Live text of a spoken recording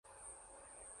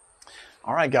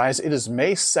All right, guys, it is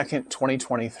May 2nd,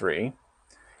 2023.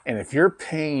 And if you're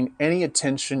paying any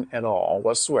attention at all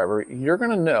whatsoever, you're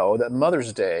going to know that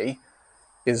Mother's Day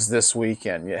is this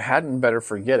weekend. You hadn't better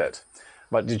forget it.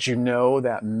 But did you know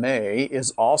that May is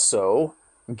also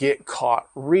Get Caught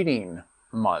Reading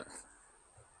Month?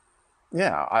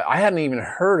 Yeah, I hadn't even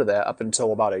heard of that up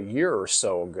until about a year or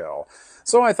so ago.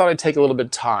 So I thought I'd take a little bit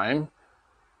of time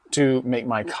to make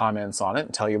my comments on it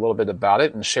and tell you a little bit about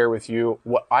it and share with you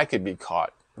what I could be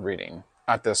caught reading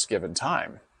at this given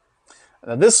time.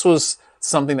 Now, this was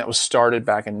something that was started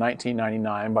back in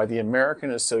 1999 by the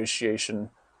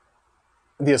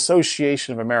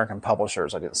Association of American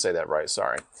Publishers. I didn't say that right,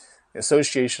 sorry. The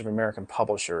Association of American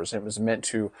Publishers. It was meant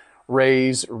to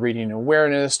raise reading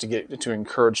awareness, to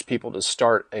encourage people to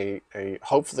start a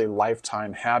hopefully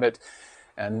lifetime habit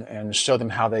and show them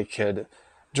how they could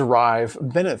derive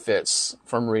benefits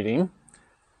from reading.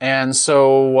 And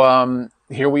so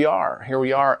here we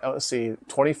are. Let's see,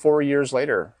 24 years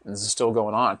later, and this is still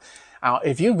going on. Now,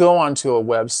 if you go onto a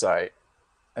website,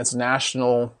 it's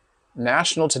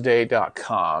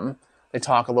nationaltoday.com. They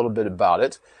talk a little bit about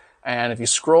it. And if you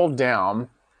scroll down,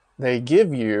 they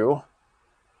give you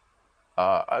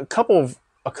a couple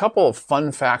of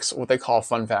fun facts, what they call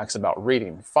fun facts about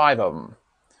reading, 5 of them.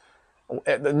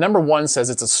 The number 1 says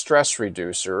it's a stress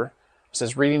reducer. It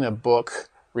says reading a book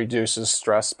reduces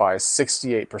stress by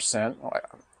 68%.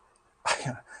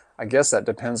 I guess that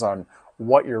depends on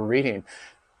what you're reading.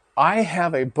 I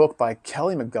have a book by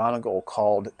Kelly McGonigal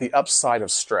called The Upside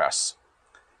of Stress.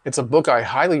 It's a book I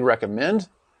highly recommend,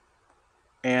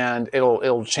 and it'll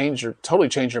totally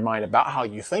change your mind about how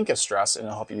you think of stress, and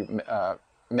it'll help you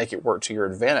make it work to your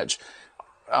advantage.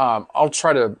 I'll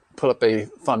try to put up a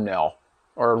thumbnail,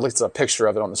 or at least a picture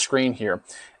of it on the screen here,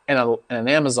 and an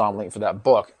Amazon link for that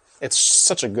book. It's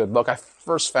such a good book. I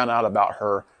first found out about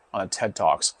her on a TED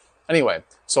Talks. Anyway,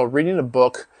 so reading a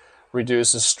book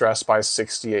reduces stress by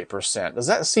 68%. Does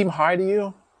that seem high to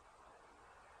you?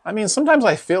 I mean, sometimes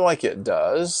I feel like it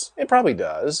does. It probably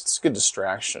does. It's a good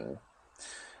distraction.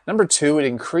 Number 2, it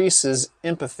increases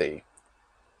empathy. It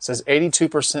says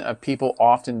 82% of people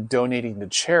often donating to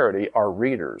charity are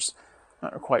readers.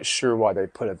 Not quite sure why they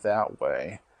put it that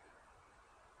way.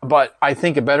 But I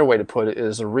think a better way to put it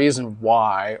is the reason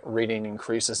why reading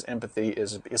increases empathy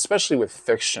is, especially with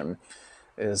fiction,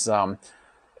 is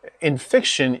in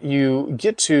fiction you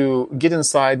get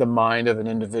inside the mind of an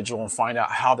individual and find out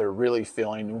how they're really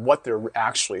feeling and what they're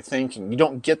actually thinking. You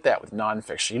don't get that with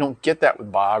nonfiction. You don't get that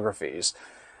with biographies.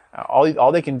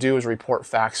 All they can do is report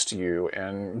facts to you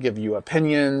and give you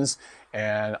opinions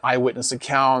and eyewitness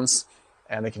accounts,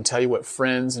 and they can tell you what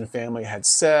friends and family had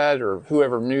said or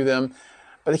whoever knew them,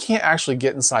 but they can't actually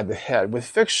get inside the head. With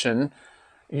fiction,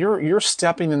 you're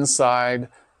stepping inside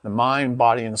the mind,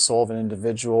 body, and soul of an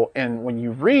individual, and when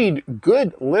you read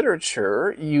good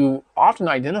literature, you often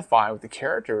identify with the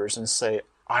characters and say,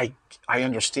 I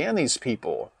understand these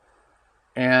people,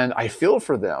 and I feel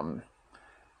for them,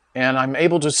 and I'm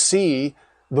able to see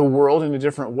the world in a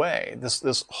different way.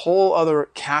 This whole other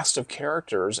cast of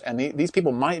characters, and these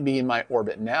people might be in my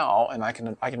orbit now, and I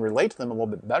can relate to them a little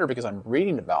bit better because I'm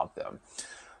reading about them.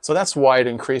 So that's why it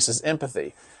increases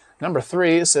empathy. Number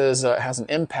 3, it says it has an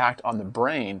impact on the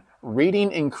brain.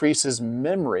 Reading increases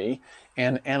memory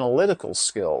and analytical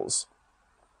skills.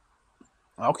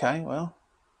 Okay, well,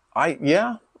 I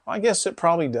guess it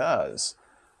probably does.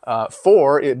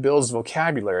 4, it builds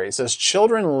vocabulary. It says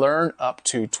children learn up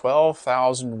to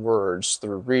 12,000 words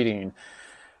through reading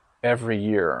every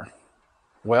year.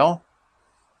 Well,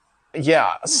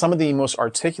 yeah, some of the most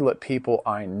articulate people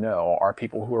I know are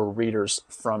people who are readers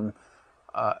from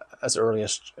as early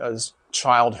as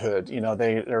childhood. You know,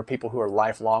 they're people who are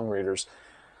lifelong readers.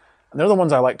 And they're the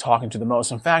ones I like talking to the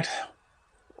most. In fact,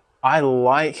 I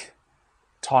like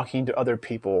talking to other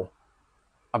people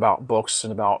about books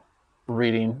and about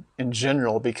reading in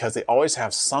general because they always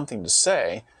have something to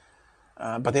say,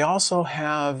 but they also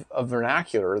have a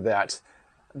vernacular that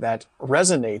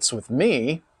resonates with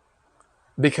me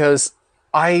because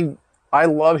I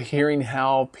love hearing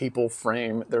how people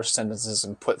frame their sentences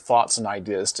and put thoughts and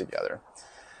ideas together.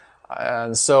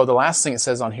 And so the last thing it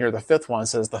says on here, the 5th one,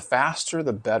 says the faster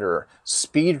the better.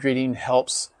 Speed reading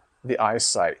helps the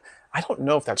eyesight. I don't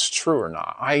know if that's true or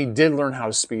not. I did learn how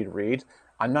to speed read.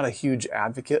 I'm not a huge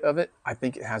advocate of it. I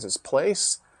think it has its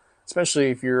place,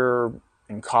 especially if you're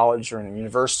in college or in a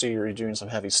university or you're doing some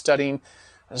heavy studying.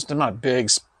 I'm not a big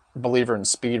believer in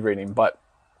speed reading, but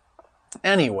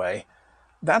anyway,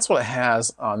 that's what it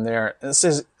has on there. And it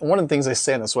says, one of the things they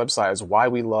say on this website is why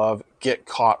we love Get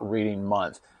Caught Reading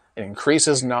Month. It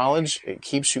increases knowledge, it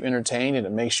keeps you entertained, and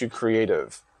it makes you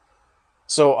creative.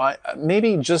 So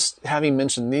maybe just having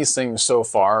mentioned these things so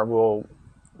far will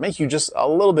make you just a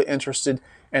little bit interested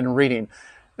in reading.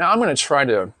 Now, I'm going to try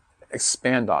to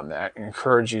expand on that and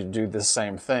encourage you to do the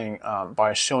same thing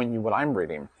by showing you what I'm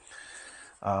reading.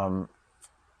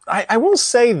 I will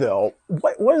say, though,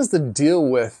 what is the deal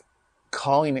with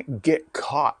calling it get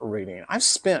caught reading? I've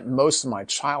spent most of my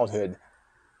childhood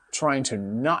trying to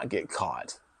not get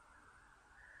caught.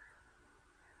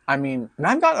 I mean, and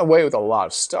I've gotten away with a lot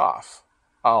of stuff.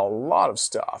 A lot of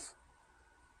stuff.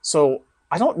 So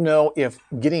I don't know if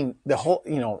getting the whole,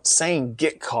 saying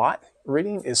get caught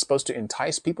reading is supposed to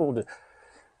entice people to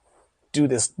do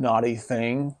this naughty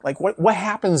thing. Like, what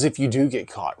happens if you do get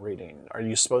caught reading? Are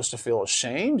you supposed to feel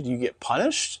ashamed? Do you get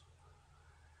punished?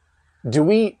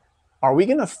 Are we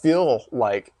going to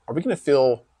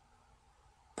feel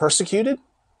persecuted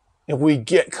if we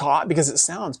get caught? Because it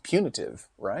sounds punitive,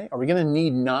 right? Are we going to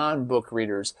need non-book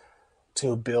readers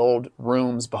to build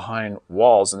rooms behind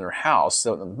walls in their house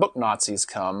so when the book Nazis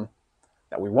come,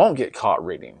 that we won't get caught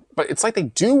reading? But it's like they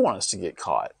do want us to get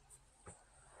caught.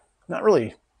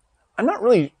 I'm not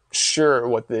really sure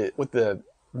what the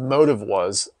motive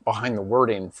was behind the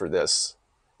wording for this.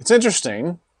 It's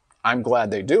interesting. I'm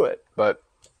glad they do it. But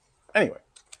anyway,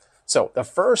 so the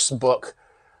first book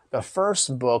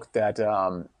that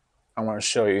I want to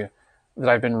show you that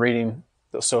I've been reading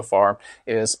so far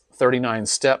is 39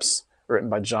 Steps, written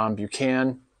by John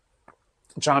Buchan.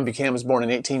 John Buchan was born in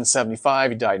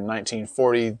 1875. He died in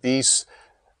 1940. There's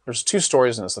two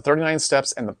stories in this, the 39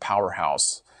 Steps and the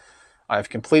Powerhouse. I've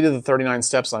completed the 39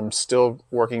 Steps. I'm still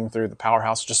working through the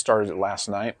Powerhouse. Just started it last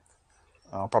night.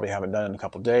 I'll probably have it done in a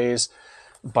couple days.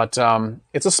 But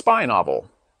it's a spy novel.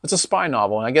 It's a spy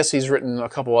novel, and I guess he's written a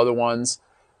couple other ones.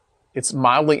 It's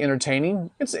mildly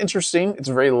entertaining. It's interesting. It's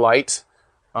very light.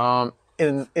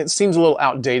 And it seems a little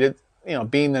outdated,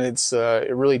 being that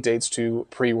it really dates to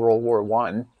pre-World War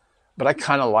I. But I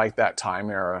kind of like that time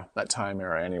era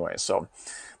anyway. So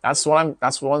that's one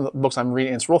of the books I'm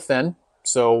reading. It's real thin,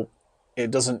 so it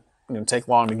doesn't take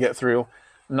long to get through.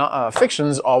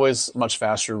 Fiction's always much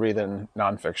faster to read than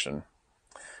nonfiction.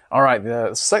 All right,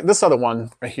 this other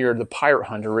one right here, The Pirate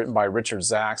Hunter, written by Richard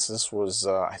Zacks. This was,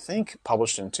 I think,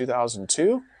 published in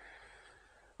 2002.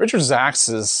 Richard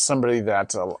Zacks is somebody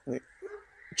that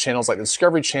channels like the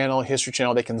Discovery Channel, History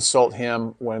Channel, they consult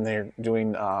him when they're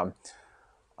doing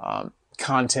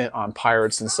content on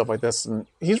pirates and stuff like this. And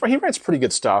he writes pretty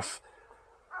good stuff.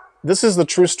 This is the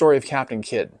true story of Captain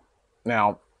Kidd.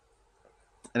 Now,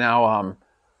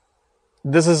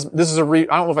 this is I don't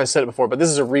know if I said it before, but this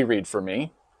is a reread for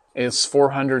me. It's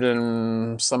 400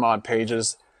 and some odd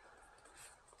pages.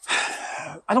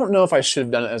 I don't know if I should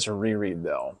have done it as a reread,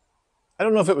 though. I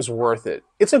don't know if it was worth it.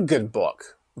 It's a good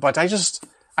book, but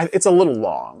it's a little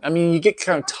long. I mean, you get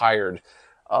kind of tired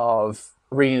of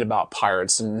reading about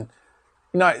pirates. And,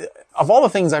 of all the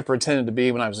things I pretended to be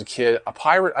when I was a kid, a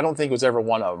pirate, I don't think was ever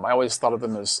one of them. I always thought of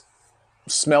them as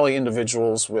smelly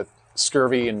individuals with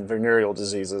scurvy and venereal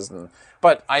diseases.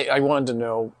 But I wanted to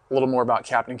know a little more about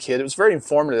Captain Kidd. It was very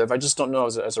informative. I just don't know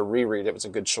as a reread it was a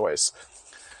good choice.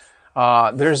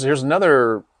 Here's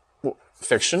another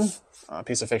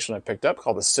piece of fiction I picked up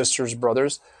called The Sisters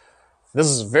Brothers. This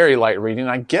is very light reading.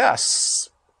 I guess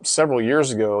several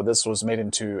years ago this was made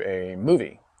into a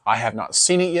movie. I have not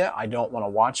seen it yet. I don't want to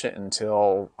watch it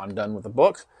until I'm done with the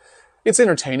book. It's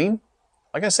entertaining.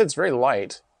 Like I said, it's very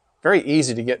light, very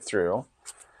easy to get through.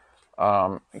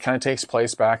 It kind of takes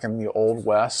place back in the Old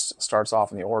West. It starts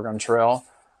off in the Oregon Trail.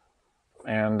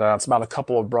 And it's about a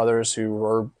couple of brothers who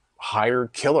were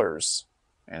hired killers,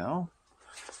 And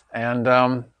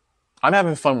I'm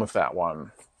having fun with that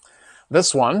one.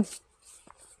 This one,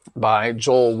 by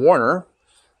Joel Warner,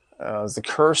 is The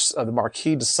Curse of the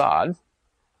Marquis de Sade.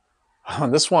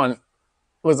 This one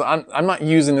I'm not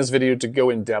using this video to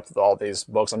go in depth with all these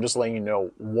books. I'm just letting you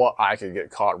know what I could get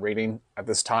caught reading at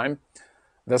this time.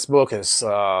 This book is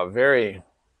very,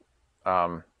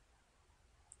 it's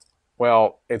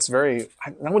very,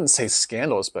 I wouldn't say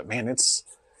scandalous, but man, it's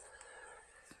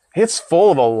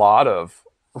full of a lot of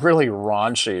really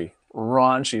raunchy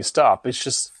stuff.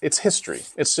 It's history.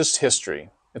 It's just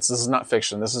history. This is not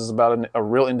fiction. This is about a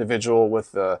real individual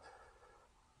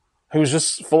who's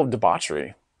just full of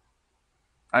debauchery.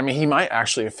 I mean, he might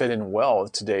actually fit in well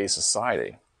with today's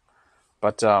society.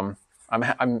 But I'm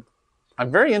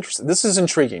very interested. This is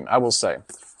intriguing, I will say. It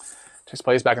takes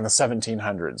place back in the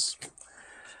 1700s.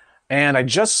 And I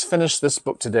just finished this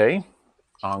book today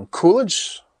on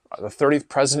Coolidge, the 30th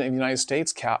President of the United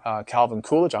States, Calvin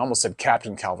Coolidge. I almost said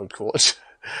Captain Calvin Coolidge.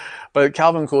 But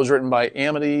Calvin Coolidge, written by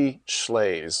Amity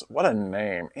Shlaes. What a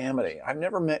name, Amity. I've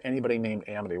never met anybody named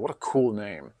Amity. What a cool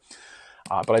name.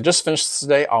 But I just finished this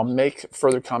today. I'll make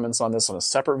further comments on this on a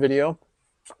separate video.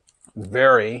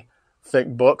 Very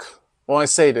thick book. Well, I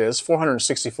say it is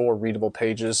 464 readable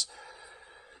pages,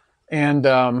 and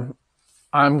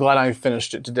I'm glad I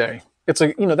finished it today. It's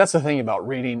that's the thing about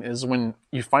reading, is when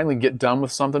you finally get done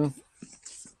with something,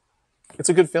 it's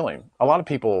a good feeling. A lot of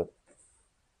people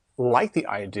like the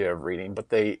idea of reading, but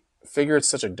they figure it's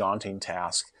such a daunting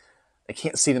task. They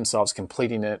can't see themselves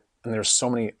completing it, and there's so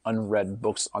many unread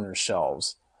books on their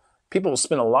shelves. People will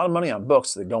spend a lot of money on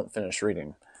books that they don't finish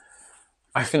reading.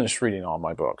 I finished reading all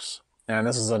my books, and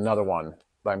this is another one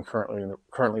that I'm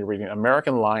currently reading,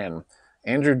 American Lion,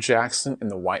 Andrew Jackson in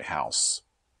the White House.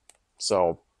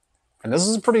 So, and this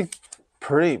is pretty,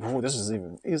 this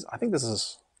is I think this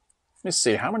is, let me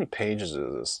see, how many pages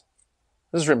is this?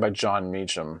 This is written by John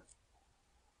Meacham.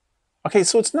 Okay,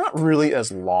 so it's not really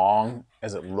as long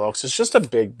as it looks. It's just a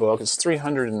big book. It's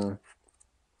 300 and,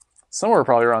 somewhere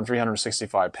probably around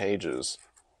 365 pages.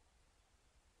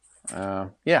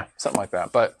 Yeah, something like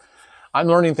that. But I'm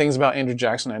learning things about Andrew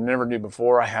Jackson I never knew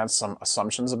before. I had some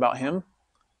assumptions about him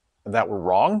that were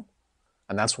wrong,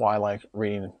 and that's why I like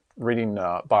reading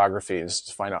biographies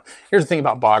to find out. Here's the thing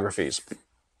about biographies: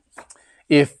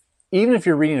 even if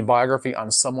you're reading a biography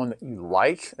on someone that you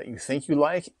like, that you think you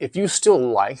like, if you still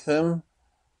like them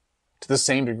to the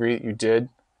same degree that you did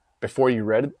before you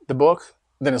read the book,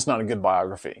 then it's not a good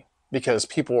biography, because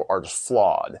people are just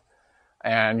flawed.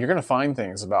 And you're going to find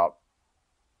things about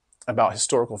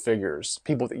historical figures,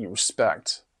 people that you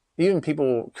respect, even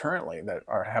people currently that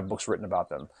have books written about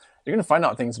them. You're going to find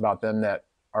out things about them that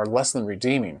are less than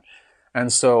redeeming.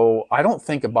 And so I don't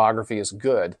think a biography is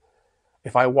good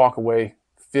if I walk away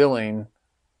feeling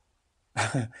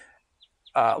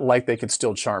like they could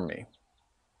still charm me.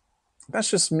 That's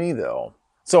just me, though.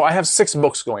 So I have 6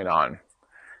 books going on.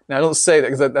 Now, I don't say that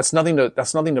because that's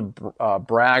nothing to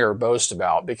brag or boast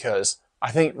about, because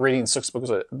I think reading 6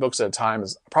 books at a time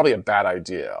is probably a bad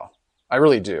idea. I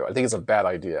really do. I think it's a bad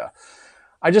idea.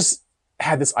 I just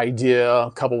had this idea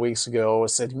a couple weeks ago. I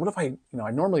said, what if I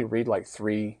normally read like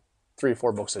 3 or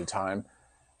 4 books at a time.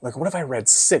 Like, what if I read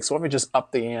 6? What if I just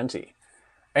up the ante?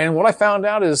 And what I found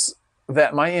out is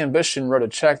that my ambition wrote a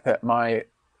check that my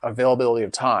availability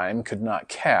of time could not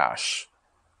cash.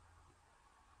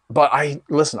 But I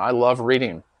love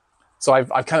reading. So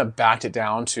I've kind of backed it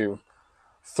down to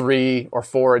 3 or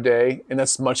 4 a day, and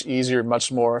that's much easier,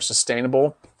 much more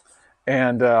sustainable.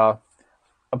 And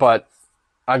but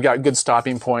I've got good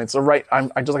stopping points. I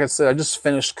just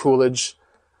finished Coolidge.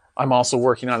 I'm also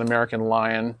working on American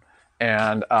Lion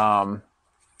and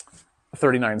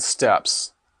 39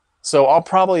 Steps. So I'll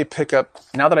probably pick up,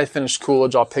 now that I finished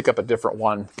Coolidge, I'll pick up a different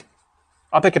one.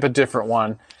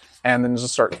 And then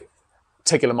just start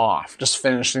taking them off, just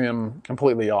finishing them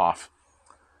completely off.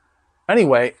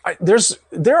 Anyway, I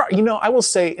will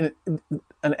say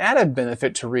an added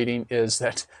benefit to reading is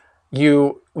that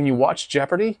when you watch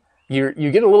Jeopardy,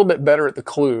 you get a little bit better at the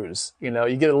clues. You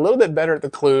get a little bit better at the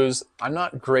clues. I'm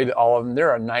not great at all of them. There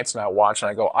are nights when I watch and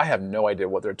I go, I have no idea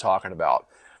what they're talking about.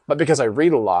 But because I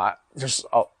read a lot, there's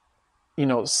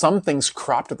some things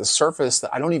cropped at the surface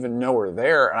that I don't even know are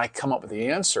there, and I come up with the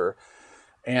answer,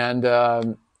 and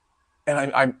I'm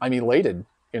elated.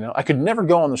 I could never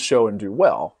go on the show and do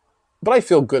well, but I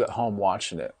feel good at home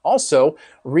watching it. Also,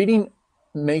 reading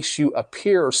makes you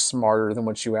appear smarter than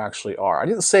what you actually are. I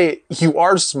didn't say you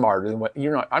are smarter than what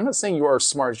you're not. I'm not saying you are as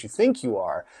smart as you think you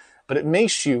are, but it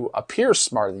makes you appear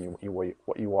smarter than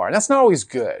what you are, and that's not always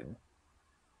good.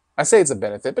 I say it's a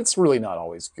benefit, but it's really not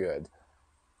always good.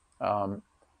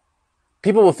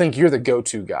 People will think you're the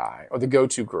go-to guy or the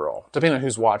go-to girl, depending on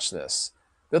who's watched this.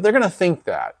 They're going to think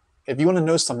that. If you want to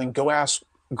know something, go ask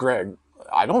Greg.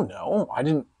 I don't know. I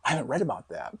haven't read about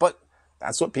that, but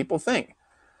that's what people think.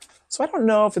 So I don't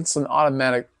know if it's an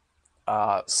automatic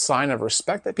sign of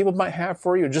respect that people might have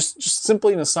for you, just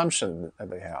simply an assumption that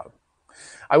they have.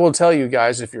 I will tell you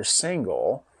guys, if you're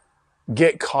single,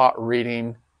 get caught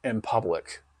reading in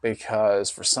public,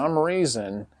 because for some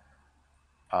reason,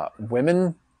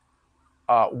 women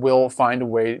will find a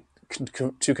way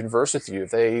to converse with you.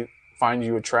 If they find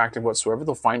you attractive whatsoever,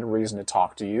 they'll find a reason to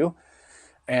talk to you.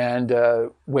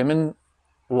 And women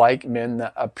like men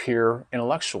that appear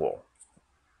intellectual,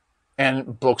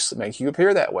 and books that make you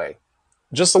appear that way.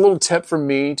 Just a little tip from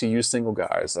me to you single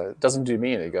guys. It doesn't do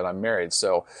me any good. I'm married,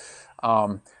 so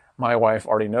my wife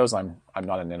already knows I'm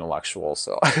not an intellectual.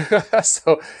 So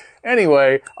so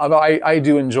anyway, I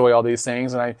do enjoy all these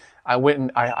things, and I went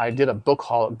and I did a book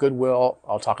haul at Goodwill.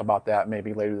 I'll talk about that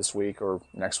maybe later this week or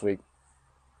next week.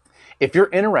 If you're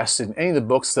interested in any of the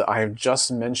books that I have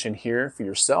just mentioned here for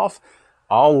yourself,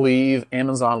 I'll leave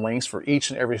Amazon links for each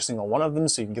and every single one of them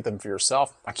so you can get them for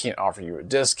yourself. I can't offer you a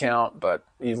discount, but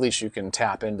at least you can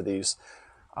tap into these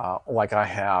like I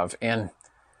have. And,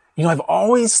 I've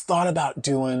always thought about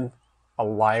doing a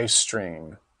live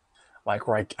stream, like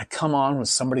where I come on with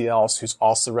somebody else who's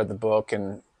also read the book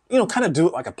and, kind of do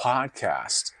it like a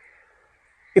podcast.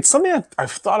 It's something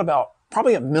I've thought about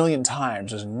probably a million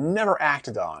times, just never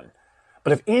acted on.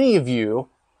 But if any of you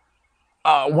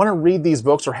want to read these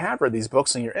books or have read these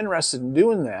books and you're interested in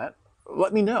doing that,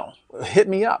 let me know. Hit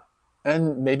me up.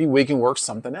 And maybe we can work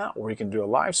something out where we can do a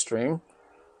live stream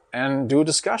and do a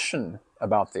discussion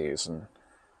about these. And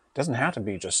it doesn't have to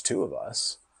be just two of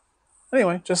us.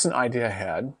 Anyway, just an idea I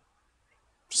had.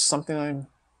 Just something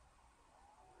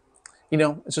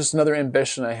it's just another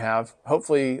ambition I have.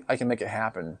 Hopefully I can make it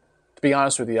happen. To be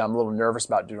honest with you, I'm a little nervous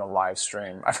about doing a live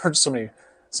stream. I've heard so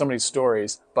many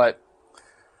stories, but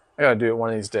I gotta do it one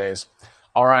of these days.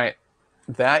 All right,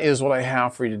 that is what I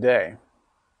have for you today.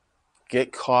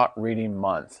 Get Caught Reading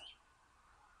Month.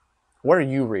 What are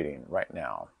you reading right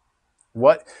now?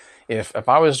 What if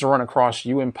I was to run across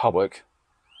you in public,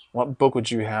 what book would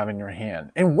you have in your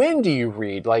hand? And when do you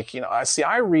read?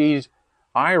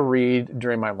 I read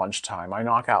during my lunchtime. I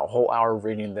knock out a whole hour of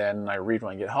reading then, and I read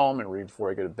when I get home and read before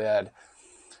I go to bed.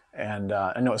 And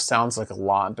I know it sounds like a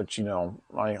lot, but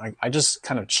I just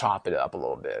kind of chop it up a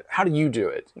little bit. How do you do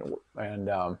it? And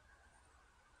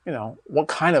what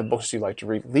kind of books do you like to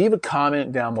read? Leave a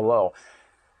comment down below,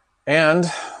 and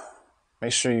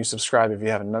make sure you subscribe if you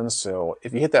haven't done so.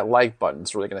 If you hit that like button,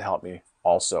 it's really going to help me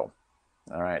also.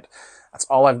 All right, that's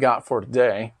all I've got for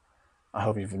today. I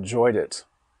hope you've enjoyed it,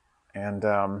 and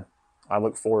I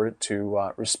look forward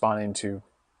to responding to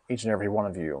each and every one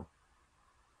of you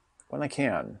when I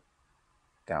can,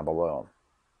 down below.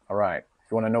 All right,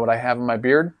 if you want to know what I have in my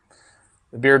beard,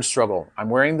 the Beard Struggle. I'm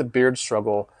wearing the Beard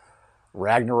Struggle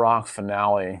Ragnarok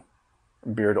Finale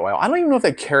beard oil. I don't even know if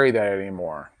they carry that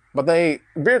anymore, but the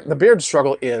Beard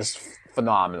Struggle is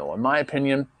phenomenal. In my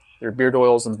opinion, their beard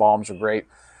oils and balms are great.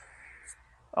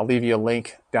 I'll leave you a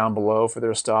link down below for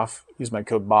their stuff. Use my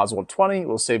code Boswell20. It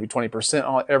will save you 20%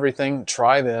 on everything.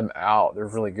 Try them out. They're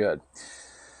really good.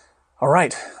 All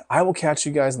right, I will catch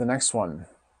you guys in the next one.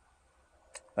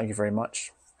 Thank you very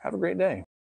much. Have a great day.